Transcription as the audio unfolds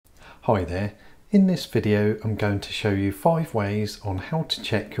Hi there, in this video I'm going to show you 5 ways on how to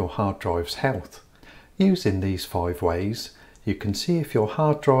check your hard drive's health. Using these 5 ways you can see if your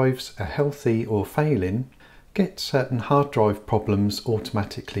hard drives are healthy or failing, get certain hard drive problems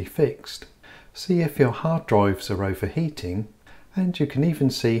automatically fixed, see if your hard drives are overheating, and you can even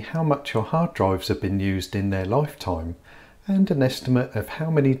see how much your hard drives have been used in their lifetime and an estimate of how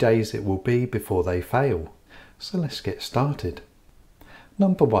many days it will be before they fail. So let's get started.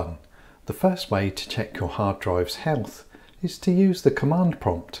 Number 1. The first way to check your hard drive's health is to use the command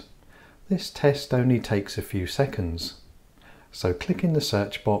prompt. This test only takes a few seconds. So click in the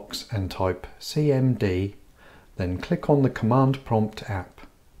search box and type CMD, then click on the command prompt app.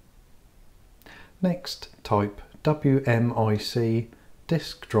 Next type wmic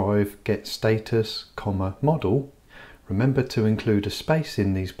disk drive get status, model. Remember to include a space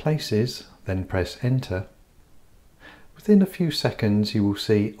in these places, then press enter. Within a few seconds you will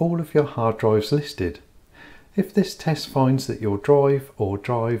see all of your hard drives listed. If this test finds that your drive or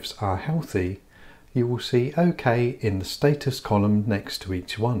drives are healthy, you will see OK in the status column next to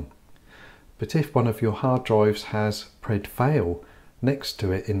each one. But if one of your hard drives has pred fail next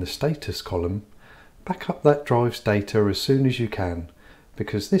to it in the status column, back up that drive's data as soon as you can,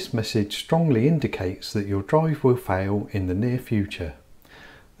 because this message strongly indicates that your drive will fail in the near future.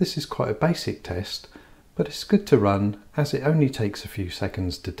 This is quite a basic test, but it's good to run as it only takes a few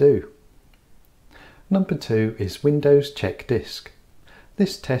seconds to do. Number 2 is Windows Check Disk.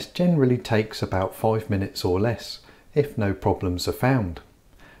 This test generally takes about 5 minutes or less if no problems are found.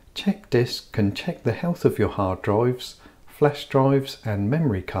 Check Disk can check the health of your hard drives, flash drives and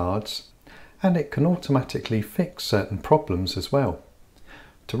memory cards, and it can automatically fix certain problems as well.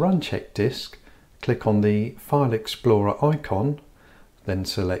 To run Check Disk, click on the File Explorer icon, then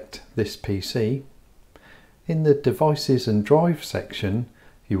select this PC. In the Devices and Drive section,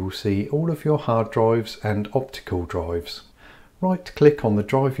 you will see all of your hard drives and optical drives. Right click on the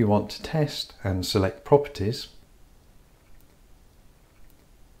drive you want to test and select Properties.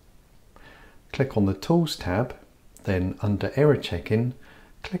 Click on the Tools tab, then under Error Checking,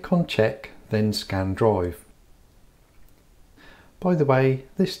 click on Check, then Scan Drive. By the way,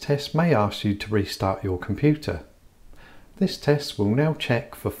 this test may ask you to restart your computer. This test will now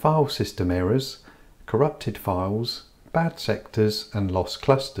check for file system errors, corrupted files, bad sectors and lost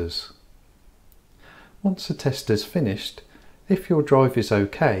clusters. Once the test is finished, if your drive is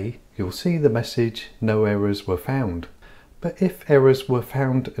OK, you'll see the message "No errors were found." But if errors were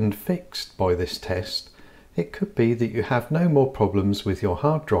found and fixed by this test, it could be that you have no more problems with your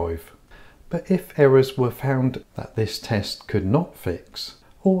hard drive. But if errors were found that this test could not fix,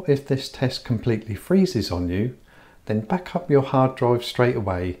 or if this test completely freezes on you, then back up your hard drive straight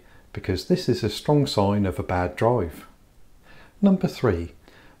away, because this is a strong sign of a bad drive. Number 3.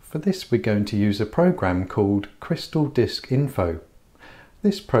 For this we're going to use a program called Crystal Disk Info.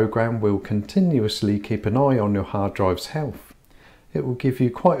 This program will continuously keep an eye on your hard drive's health. It will give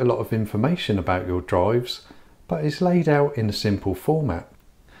you quite a lot of information about your drives, but is laid out in a simple format.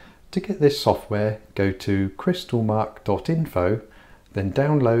 To get this software, go to crystalmark.info, then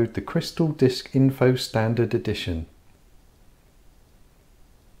download the Crystal Disk Info Standard Edition.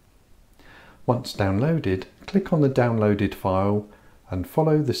 Once downloaded, click on the downloaded file and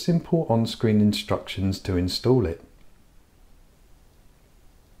follow the simple on-screen instructions to install it.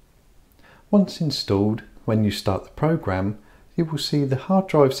 Once installed, when you start the program, you will see the hard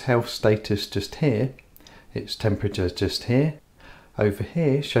drive's health status just here, its temperature just here. Over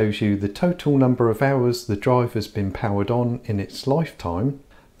here shows you the total number of hours the drive has been powered on in its lifetime,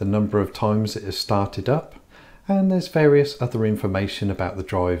 the number of times it has started up, and there's various other information about the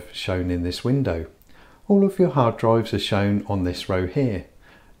drive shown in this window. All of your hard drives are shown on this row here.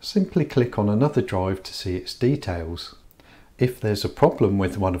 Simply click on another drive to see its details. If there's a problem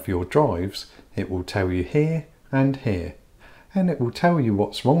with one of your drives, it will tell you here and here, and it will tell you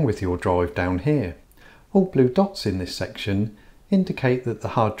what's wrong with your drive down here. All blue dots in this section indicate that the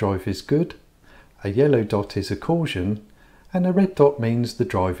hard drive is good, a yellow dot is a caution, and a red dot means the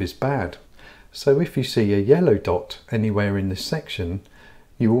drive is bad. So if you see a yellow dot anywhere in this section,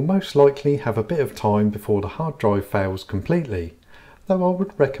 you will most likely have a bit of time before the hard drive fails completely, though I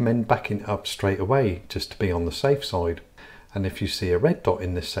would recommend backing it up straight away just to be on the safe side. And if you see a red dot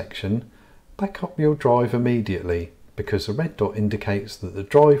in this section, back up your drive immediately, because a red dot indicates that the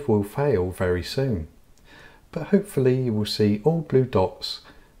drive will fail very soon. But hopefully you will see all blue dots,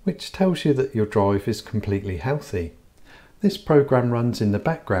 which tells you that your drive is completely healthy. This program runs in the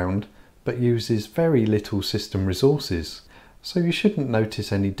background but uses very little system resources, so you shouldn't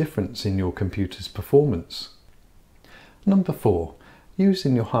notice any difference in your computer's performance. Number 4.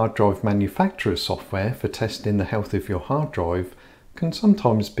 Using your hard drive manufacturer's software for testing the health of your hard drive can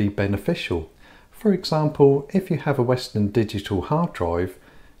sometimes be beneficial. For example, if you have a Western Digital hard drive,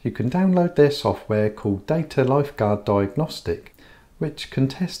 you can download their software called Data Lifeguard Diagnostic, which can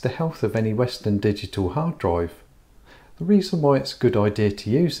test the health of any Western Digital hard drive. The reason why it's a good idea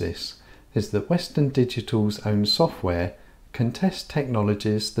to use this is that Western Digital's own software can test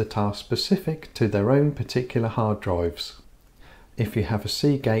technologies that are specific to their own particular hard drives. If you have a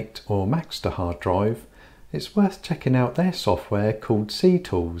Seagate or Maxtor hard drive, it's worth checking out their software called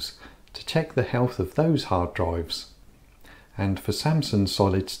cTools to check the health of those hard drives. And for Samsung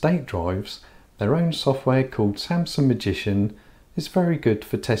solid state drives, their own software called Samsung Magician is very good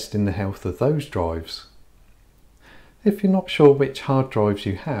for testing the health of those drives. If you're not sure which hard drives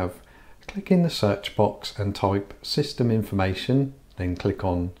you have, click in the search box and type System Information, then click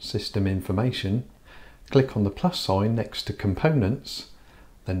on System Information. Click on the plus sign next to Components,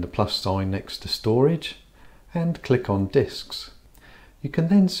 then the plus sign next to Storage, and click on Disks. You can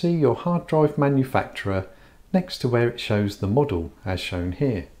then see your hard drive manufacturer next to where it shows the model as shown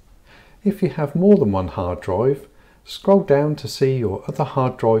here. If you have more than one hard drive, scroll down to see your other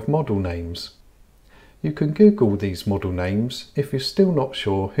hard drive model names. You can Google these model names if you're still not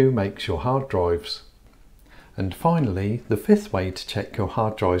sure who makes your hard drives. And finally, the fifth way to check your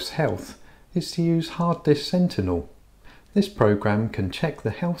hard drive's health is to use Hard Disk Sentinel. This program can check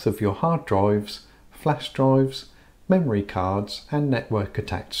the health of your hard drives, flash drives, memory cards and network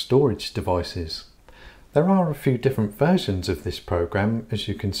attached storage devices. There are a few different versions of this program, as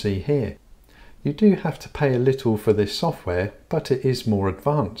you can see here. You do have to pay a little for this software, but it is more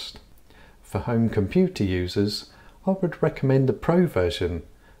advanced. For home computer users, I would recommend the Pro version,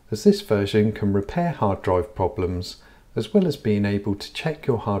 as this version can repair hard drive problems as well as being able to check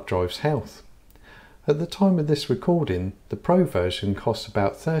your hard drive's health. At the time of this recording, the Pro version costs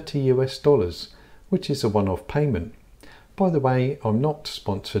about $30 US, which is a one-off payment. By the way, I'm not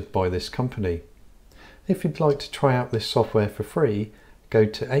sponsored by this company. If you'd like to try out this software for free, go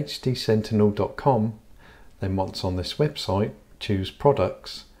to hdsentinel.com, then once on this website, choose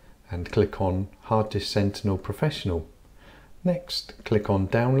Products and click on Hard Disk Sentinel Professional. Next, click on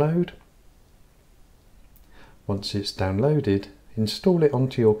Download. Once it's downloaded, install it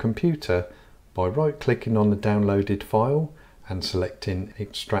onto your computer by right-clicking on the downloaded file and selecting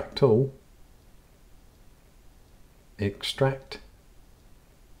Extract All, Extract,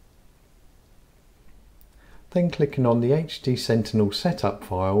 then clicking on the HD Sentinel setup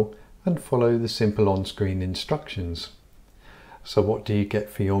file and follow the simple on-screen instructions. So what do you get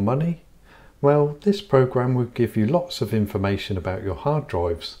for your money? Well, this program will give you lots of information about your hard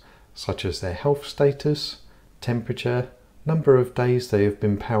drives, such as their health status, temperature, number of days they have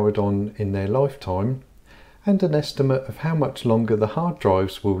been powered on in their lifetime, and an estimate of how much longer the hard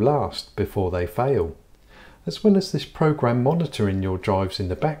drives will last before they fail. As well as this program monitoring your drives in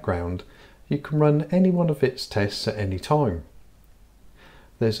the background, you can run any one of its tests at any time.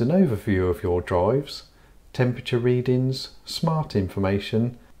 There's an overview of your drives, temperature readings, smart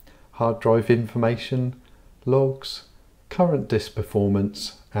information, hard drive information, logs, current disk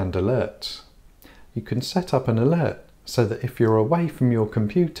performance and alerts. You can set up an alert so that if you're away from your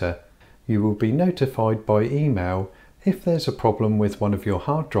computer, you will be notified by email if there's a problem with one of your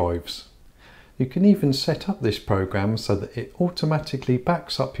hard drives. You can even set up this program so that it automatically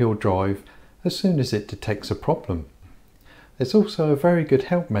backs up your drive as soon as it detects a problem. There's also a very good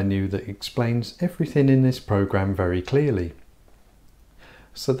help menu that explains everything in this program very clearly.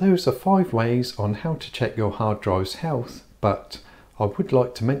 So those are 5 ways on how to check your hard drive's health, but I would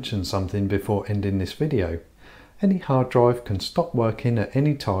like to mention something before ending this video. Any hard drive can stop working at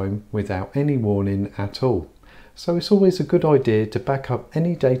any time without any warning at all. So it's always a good idea to back up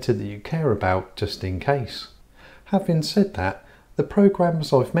any data that you care about just in case. Having said that, the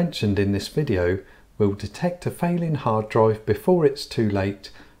programs I've mentioned in this video will detect a failing hard drive before it's too late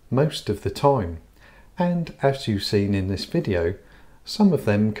most of the time. And as you've seen in this video, some of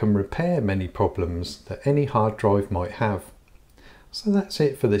them can repair many problems that any hard drive might have. So that's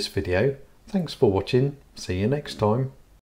it for this video. Thanks for watching. See you next time.